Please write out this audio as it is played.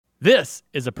This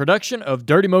is a production of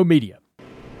Dirty Mo Media. In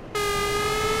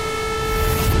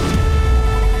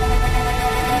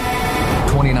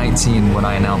 2019, when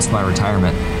I announced my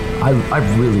retirement, I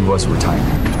really was retiring.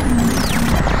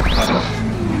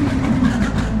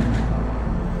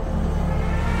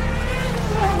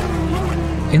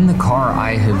 In the car,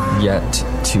 I have yet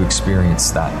to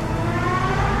experience that,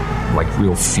 like,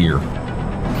 real fear.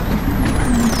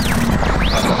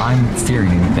 If I'm fearing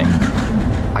anything,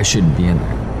 I shouldn't be in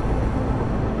there.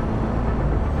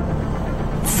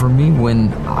 For me,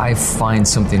 when I find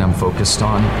something I'm focused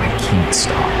on, I can't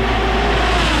stop.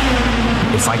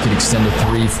 If I could extend it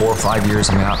 3, 4, 5 years,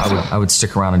 I would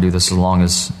stick around and do this as long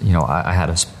as, I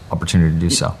had an opportunity to do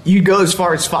so. You'd go as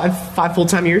far as five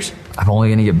full-time years? I'm only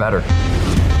going to get better.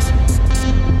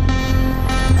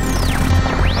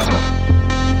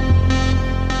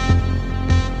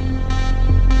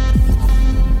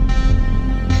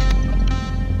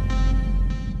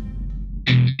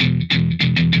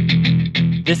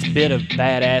 This bit of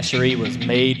badassery was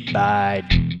made by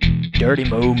Dirty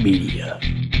Mo Media.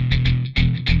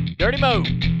 Dirty Mo!